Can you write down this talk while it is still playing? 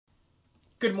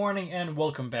Good morning and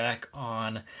welcome back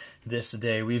on this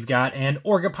day. We've got an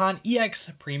Ogerpon EX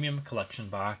Premium Collection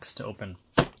box to open.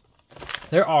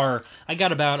 I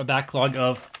got about a backlog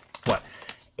of,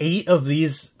 8 of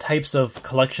these types of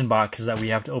collection boxes that we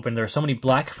have to open. There are so many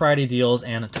Black Friday deals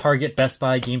and Target, Best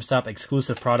Buy, GameStop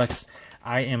exclusive products.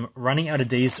 I am running out of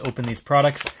days to open these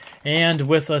products, and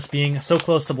with us being so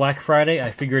close to Black Friday,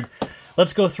 I figured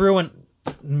let's go through and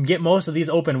get most of these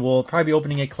open. We'll probably be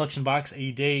opening a collection box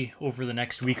a day over the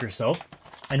next week or so.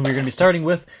 And we're going to be starting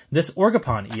with this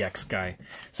Ogerpon EX guy.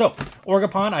 So,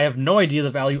 Ogerpon, I have no idea the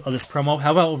value of this promo.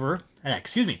 However,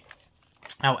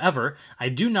 I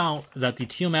do know that the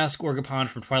Teal Mask Ogerpon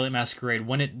from Twilight Masquerade,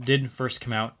 when it did first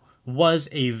come out, was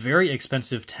a very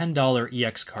expensive $10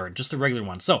 EX card, just a regular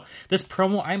one. So, this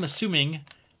promo, I'm assuming,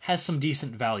 has some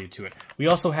decent value to it. We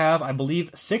also have, I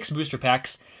believe, 6 booster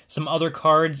packs, some other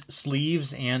cards,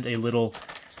 sleeves, and a little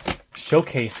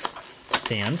showcase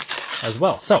stand as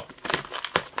well. So,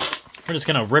 we're just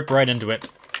going to rip right into it.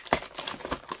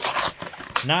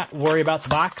 Not worry about the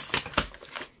box.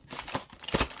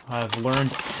 I've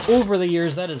learned over the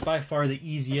years that is by far the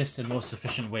easiest and most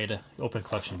efficient way to open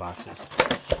collection boxes.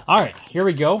 Alright, here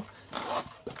we go.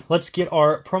 Let's get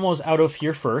our promos out of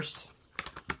here first.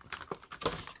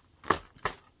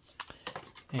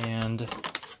 And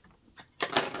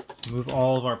move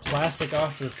all of our plastic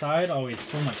off to the side. Always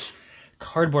so much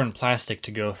cardboard and plastic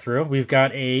to go through. We've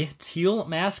got a Teal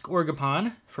Mask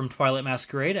Ogerpon from Twilight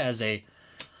Masquerade as a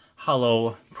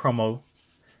hollow promo,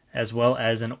 as well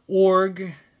as an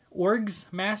Org's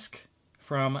Mask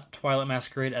from Twilight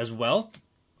Masquerade as well.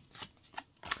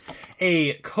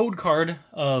 A code card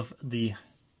of the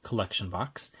collection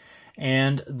box.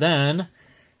 And then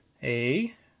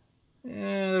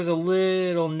there's a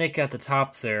little nick at the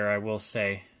top there, I will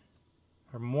say.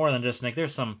 Or more than just nick.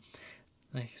 There's some,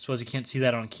 I suppose you can't see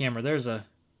that on camera. There's a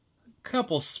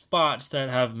couple spots that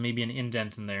have maybe an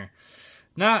indent in there.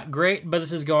 Not great, but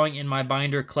this is going in my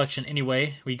binder collection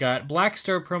anyway. We got Black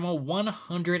Star promo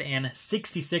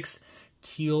 166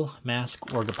 Teal Mask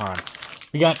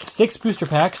Ogerpon. We got 6 booster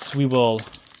packs. We will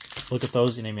look at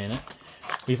those in a minute.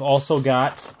 We've also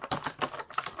got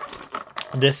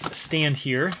this stand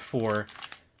here for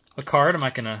a card. I'm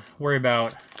not going to worry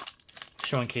about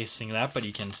showcasing that, but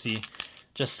you can see,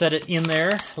 just set it in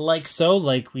there like so,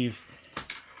 like we've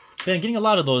been getting a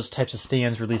lot of those types of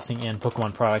stands releasing in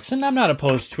Pokemon products, and I'm not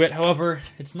opposed to it. However,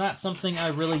 it's not something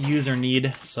I really use or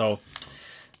need, so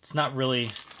it's not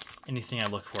really anything I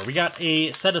look for. We got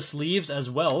a set of sleeves as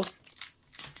well.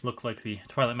 Look like the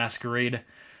Twilight Masquerade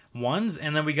ones.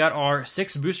 And then we got our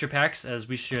 6 booster packs, as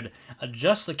we should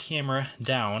adjust the camera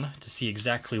down to see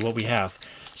exactly what we have.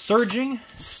 Surging,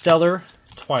 Stellar,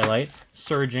 Twilight,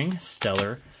 Surging,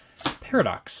 Stellar,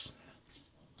 Paradox.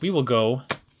 We will go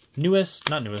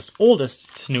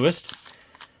oldest to newest.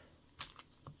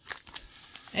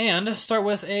 And start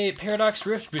with a Paradox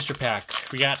Rift booster pack.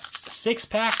 We got 6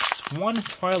 packs, 1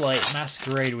 Twilight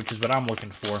Masquerade, which is what I'm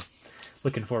looking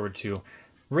forward to.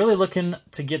 Really looking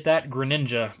to get that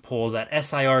Greninja pull, that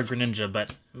SIR Greninja,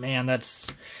 but man,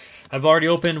 I've already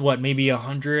opened, maybe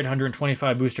 100,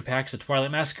 125 booster packs of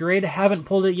Twilight Masquerade. Haven't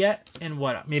pulled it yet, and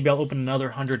maybe I'll open another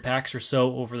 100 packs or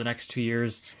so over the next 2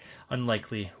 years.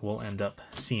 Unlikely we'll end up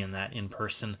seeing that in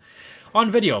person on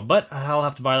video, but I'll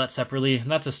have to buy that separately, and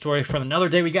that's a story for another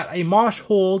day. We got a Mosh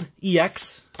Hold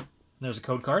EX. There's a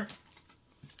code card.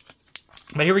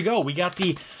 But here we go. We got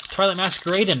the Twilight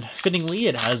Masquerade, and fittingly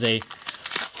it has a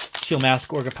Teal Mask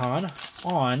Ogerpon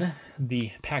on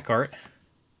the pack art.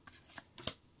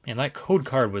 And that code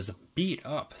card was beat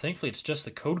up. Thankfully, it's just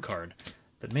the code card.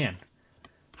 But man,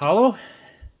 hollow.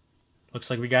 Looks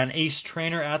like we got an Ace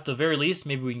Trainer at the very least.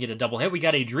 Maybe we can get a double hit. We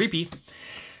got a Dreepy,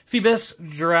 Phoebus,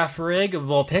 Girafarig,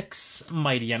 Vulpix,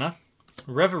 Mightyena,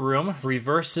 Reverum,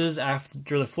 reverses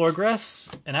after the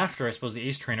Florgrass, and after, I suppose, the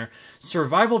Ace Trainer,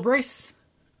 Survival Brace,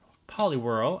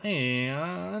 Poliwhirl,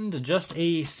 and just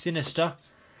a Sinistea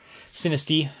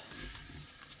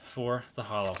for the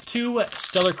hollow. 2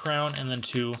 Stellar Crown, and then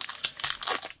 2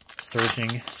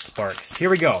 Surging Sparks. Here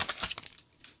we go.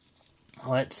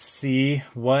 Let's see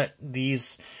what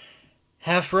these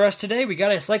have for us today. We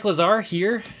got a Cyclizar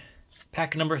here.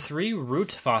 Pack number 3,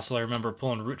 Root Fossil. I remember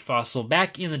pulling Root Fossil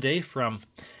back in the day from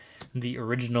the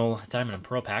original Diamond and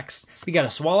Pearl packs. We got a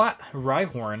Swalot,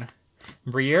 Rhyhorn,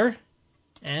 Briere,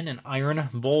 and an Iron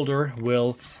Boulder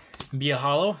will be a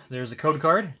hollow. There's a code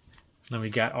card. Then we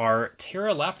got our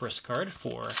Terra Lapras card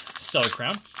for Stellar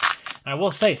Crown. And I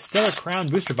will say, Stellar Crown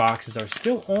booster boxes are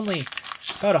still only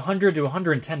about $100 to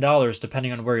 $110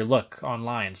 depending on where you look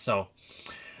online. So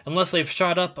unless they've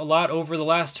shot up a lot over the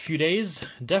last few days,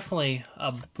 definitely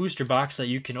a booster box that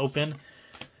you can open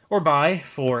or buy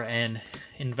for an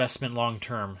investment long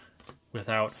term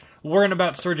without worrying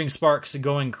about Surging Sparks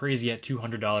going crazy at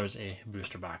 $200 a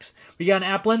booster box. We got an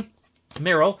Applin,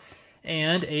 Marill,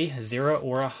 and a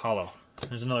Zeraora Hollow.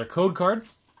 There's another code card.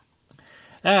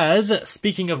 As,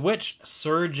 speaking of which,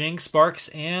 Surging Sparks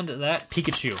and that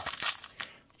Pikachu.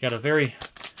 Got a very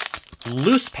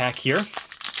loose pack here.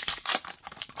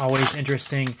 Always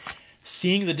interesting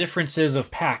seeing the differences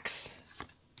of packs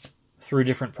through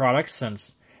different products,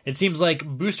 since it seems like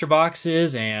booster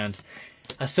boxes and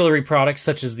ancillary products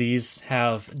such as these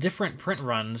have different print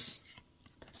runs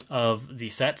of the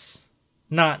sets.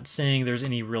 Not saying there's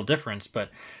any real difference,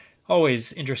 but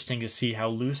always interesting to see how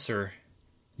loose or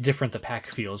different the pack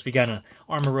feels. We got an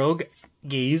Armarouge,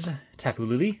 Gaze, Tapu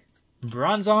Lily,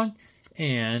 Bronzong,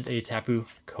 and a Tapu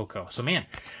Koko. So man,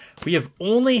 we have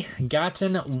only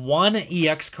gotten one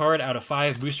EX card out of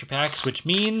 5 booster packs, which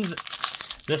means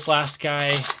this last guy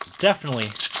definitely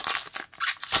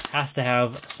has to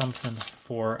have something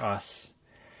for us.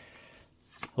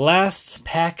 Last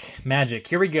pack magic.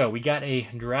 Here we go. We got a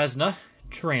Drazna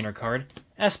trainer card,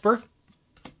 Esper,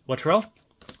 Latrell,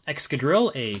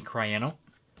 Excadrill, a Cryano,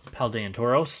 Paldean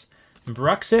Tauros,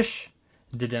 Bruxish,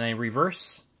 Dedenne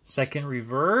Reverse. Second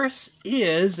reverse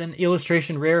is an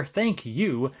illustration rare, thank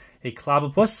you, a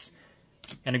Clobopus,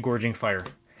 and a Gorging Fire.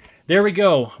 There we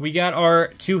go. We got our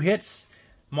 2 hits,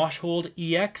 Moshhold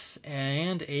EX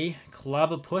and a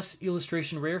Clobopus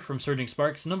illustration rare from Surging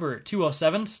Sparks, number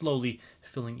 207, slowly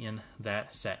filling in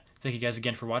that set. Thank you guys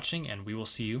again for watching, and we will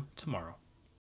see you tomorrow.